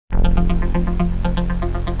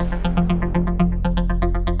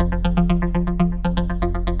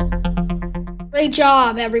Great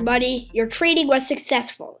job, everybody. Your training was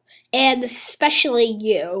successful. And especially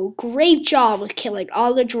you. Great job with killing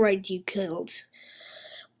all the droids you killed.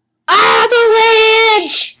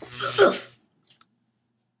 Avalanche!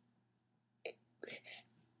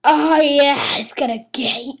 Oh, yeah, it's gonna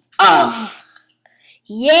get you. Oh,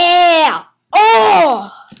 yeah!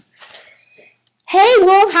 Oh! Hey,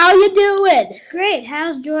 Wolf, how you doing? Great,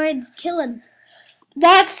 how's droids killing?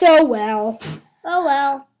 Not so well. Oh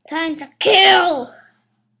well, time to kill!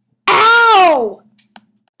 Ow!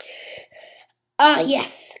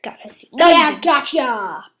 Yes, got it. Yeah,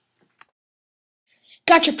 gotcha!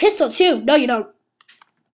 Got your pistol, too. No, you don't.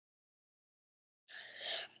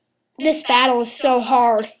 This battle is so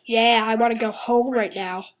hard. Yeah, I want to go home right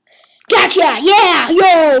now. Gotcha! Yeah!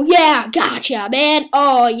 Yo! Yeah! Gotcha, man!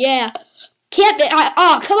 Oh, yeah. Can't be...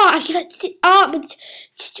 oh, come on! I can't...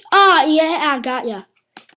 yeah, I got ya.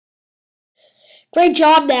 Great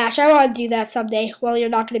job, Nash. I want to do that someday. Well, you're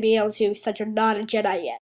not going to be able to since you're not a Jedi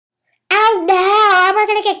yet. Oh, no! We're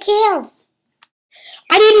going to get killed.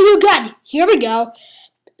 I need a new gun. Here we go.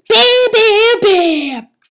 Bam, bam,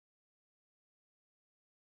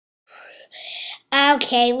 bam.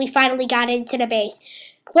 Okay, we finally got into the base.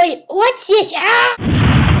 Wait, what's this?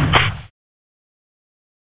 Ah!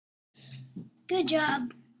 Good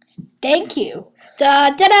job. Thank you. Da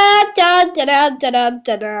da da da da da da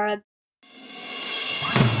da da.